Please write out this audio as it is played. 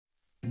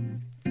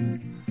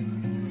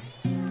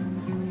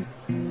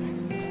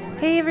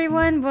Hey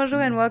everyone, bonjour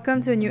and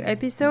welcome to a new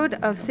episode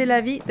of C'est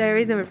la vie,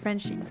 Diaries of a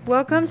Frenchie.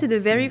 Welcome to the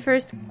very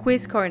first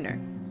quiz corner.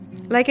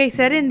 Like I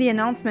said in the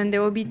announcement,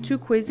 there will be 2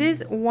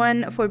 quizzes,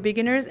 one for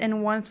beginners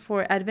and one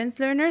for advanced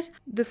learners.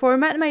 The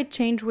format might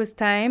change with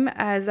time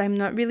as I'm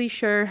not really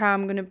sure how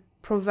I'm going to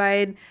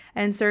provide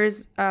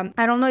answers.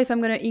 I don't know if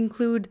I'm going to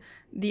include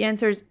the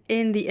answers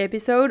in the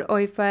episode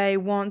or if I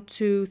want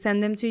to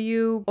send them to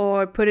you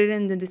or put it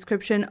in the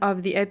description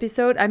of the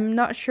episode. I'm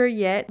not sure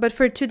yet. But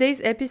for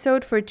today's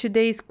episode, for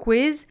today's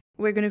quiz,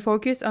 we're going to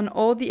focus on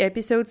all the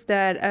episodes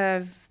that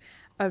I've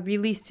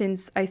released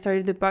since I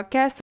started the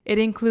podcast. It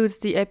includes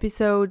the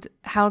episode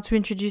How to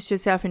Introduce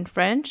Yourself in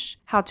French,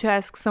 How to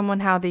Ask Someone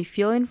How They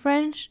Feel in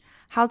French,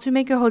 How to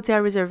Make a Hotel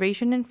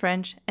Reservation in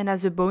French, and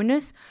as a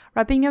bonus,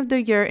 Wrapping Up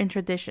the Year in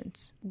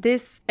Traditions.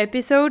 This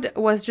episode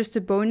was just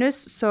a bonus,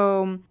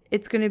 so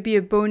it's going to be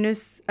a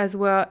bonus as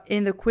well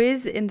in the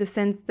quiz in the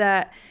sense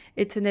that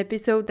it's an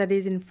episode that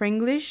is in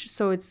Franglish,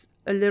 so it's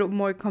a little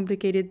more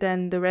complicated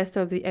than the rest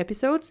of the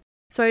episodes.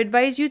 So I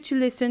advise you to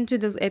listen to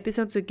those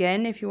episodes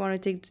again if you want to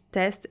take the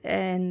test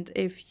and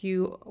if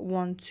you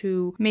want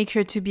to make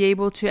sure to be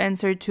able to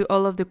answer to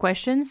all of the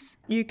questions.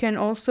 You can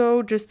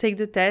also just take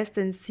the test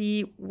and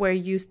see where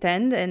you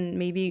stand and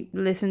maybe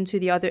listen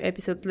to the other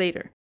episodes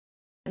later.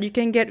 You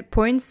can get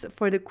points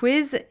for the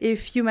quiz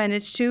if you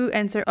manage to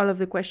answer all of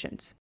the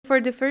questions.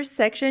 For the first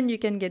section, you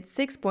can get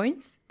 6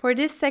 points. For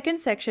this second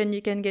section,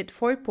 you can get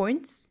 4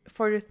 points.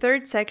 For the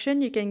third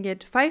section, you can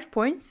get 5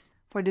 points.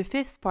 For the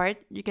fifth part,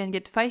 you can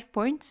get 5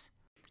 points.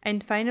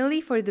 And finally,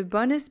 for the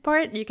bonus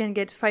part, you can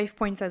get 5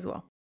 points as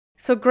well.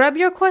 So grab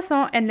your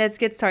croissant and let's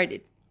get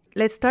started.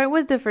 Let's start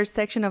with the first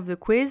section of the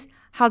quiz.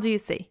 How do you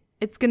say?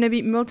 It's going to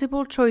be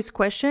multiple choice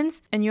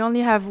questions and you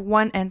only have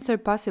one answer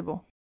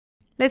possible.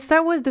 Let's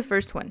start with the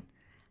first one.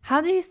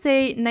 How do you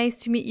say nice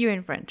to meet you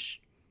in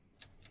French?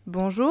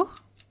 Bonjour,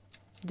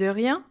 de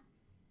rien,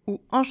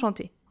 ou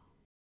enchanté?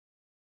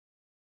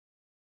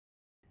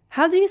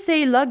 How do you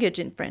say luggage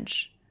in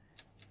French?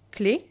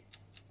 Clé,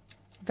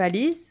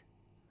 valise,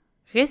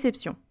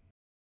 réception.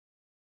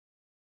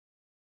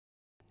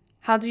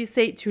 How do you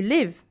say to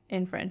live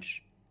in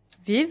French?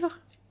 Vivre,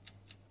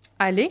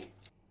 aller,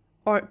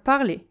 or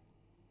parler?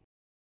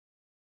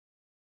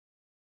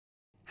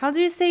 How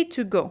do you say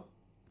to go?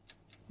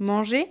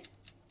 Manger,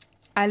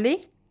 aller,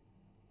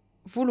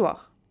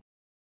 vouloir.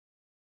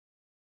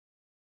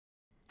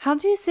 How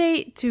do you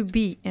say to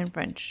be in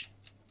French?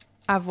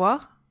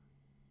 Avoir,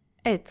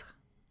 être.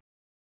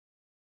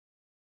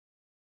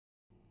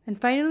 And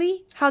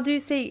finally, how do you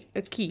say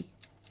a key?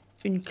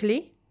 Une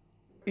clé,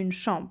 une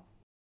chambre.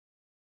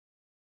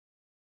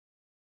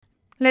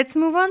 Let's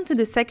move on to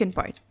the second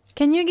part.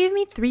 Can you give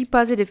me 3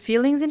 positive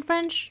feelings in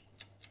French?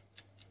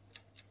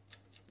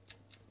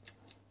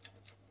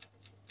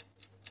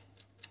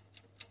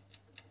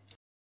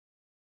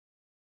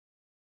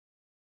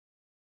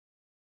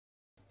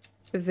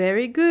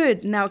 Very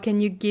good. Now,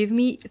 can you give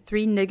me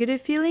 3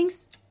 negative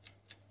feelings?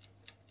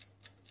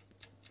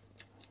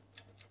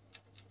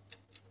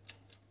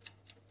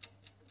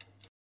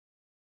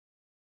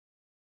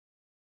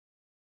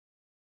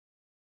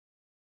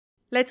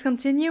 Let's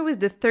continue with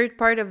the third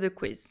part of the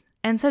quiz.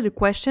 Answer the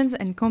questions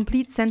and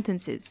complete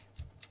sentences.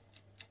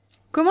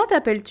 Comment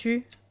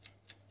t'appelles-tu?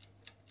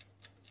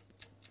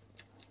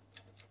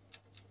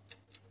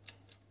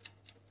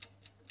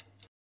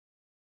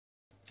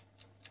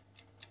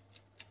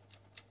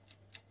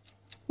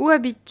 Où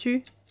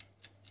habites-tu?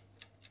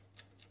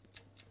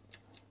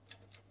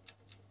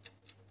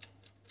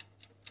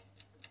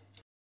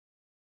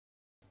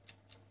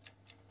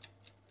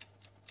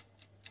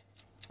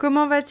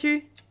 Comment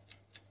vas-tu?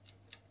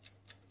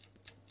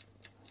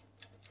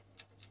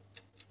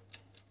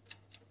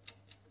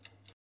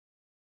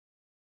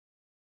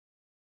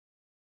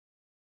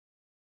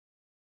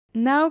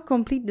 Now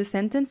complete the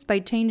sentence by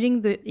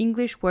changing the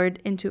English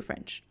word into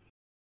French.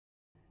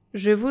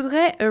 Je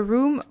voudrais a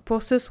room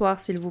pour ce soir,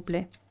 s'il vous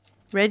plaît.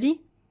 Ready?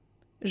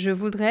 Je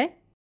voudrais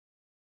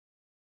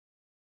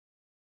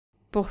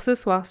pour ce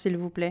soir, s'il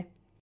vous plaît.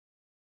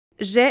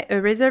 J'ai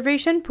a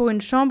reservation pour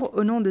une chambre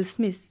au nom de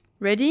Smith.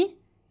 Ready?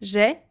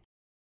 J'ai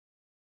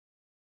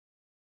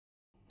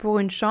pour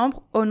une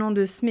chambre au nom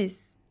de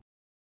Smith.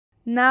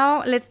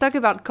 Now let's talk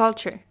about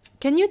culture.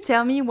 Can you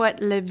tell me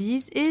what la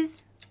bise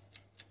is?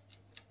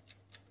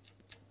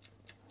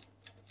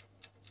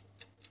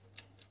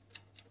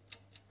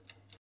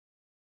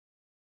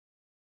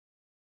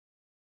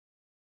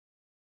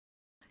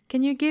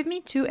 Can you give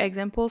me 2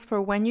 examples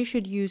for when you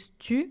should use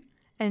tu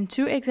and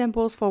 2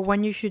 examples for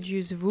when you should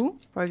use vous,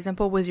 for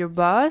example with your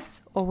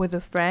boss or with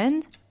a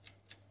friend?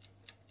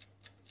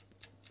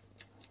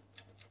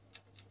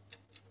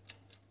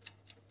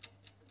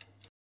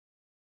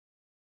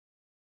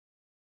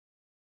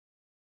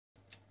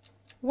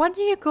 What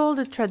do you call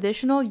the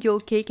traditional Yule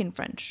cake in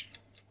French?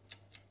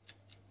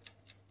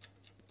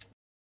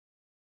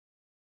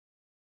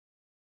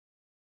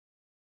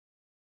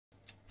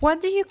 What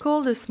do you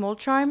call the small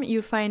charm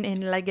you find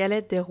in La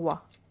Galette des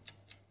Rois?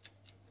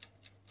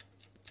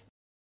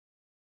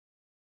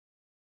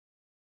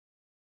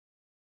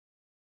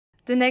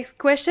 The next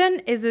question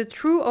is a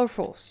true or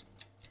false.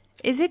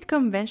 Is it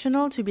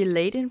conventional to be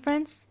late in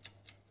France?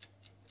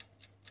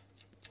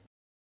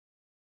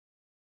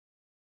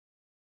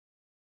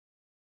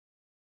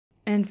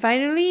 And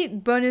finally,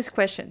 bonus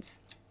questions.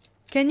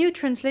 Can you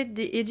translate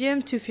the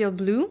idiom to feel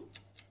blue?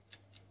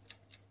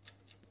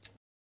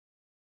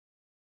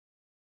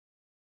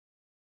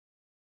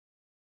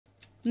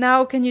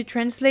 Now, can you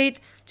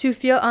translate to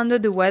feel under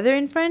the weather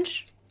in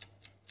French?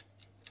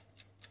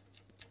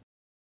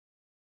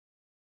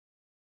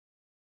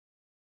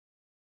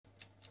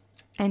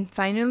 And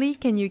finally,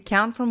 can you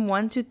count from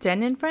 1 to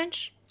 10 in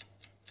French?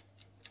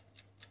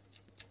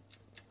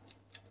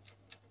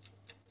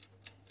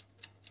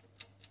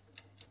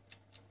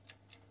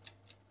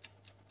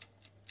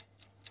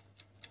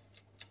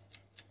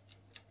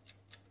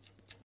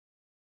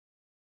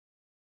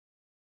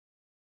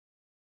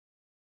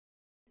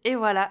 Et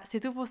voilà, c'est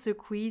tout pour ce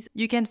quiz.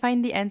 You can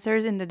find the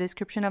answers in the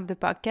description of the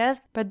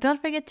podcast, but don't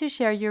forget to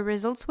share your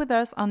results with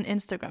us on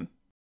Instagram.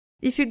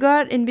 If you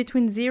got in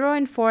between 0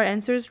 and 4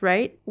 answers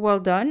right, well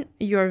done,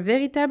 you're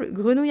véritable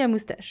grenouille à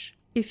moustache.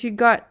 If you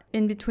got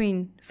in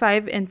between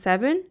 5 and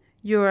 7,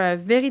 you're a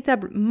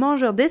véritable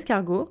mangeur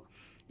d'escargot.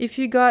 If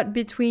you got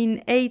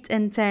between 8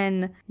 and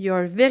 10,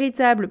 you're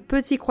véritable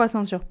petit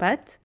croissant sur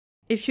pâte.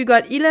 If you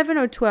got 11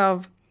 or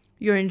 12,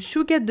 you're une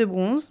chouquette de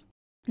bronze.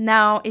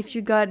 Now, if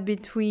you got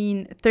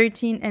between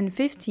 13 and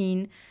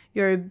 15,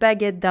 you're a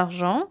baguette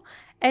d'argent.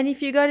 And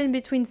if you got in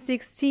between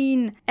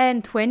 16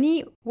 and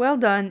 20, well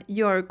done,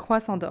 you're a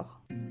croissant d'or.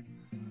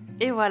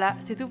 Et voilà,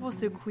 c'est tout pour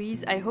ce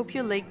quiz. I hope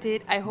you liked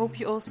it. I hope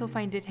you also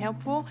find it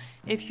helpful.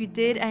 If you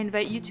did, I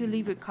invite you to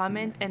leave a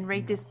comment and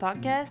rate this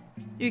podcast.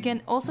 You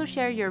can also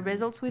share your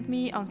results with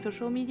me on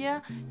social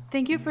media.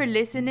 Thank you for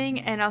listening,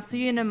 and I'll see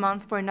you in a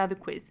month for another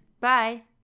quiz. Bye!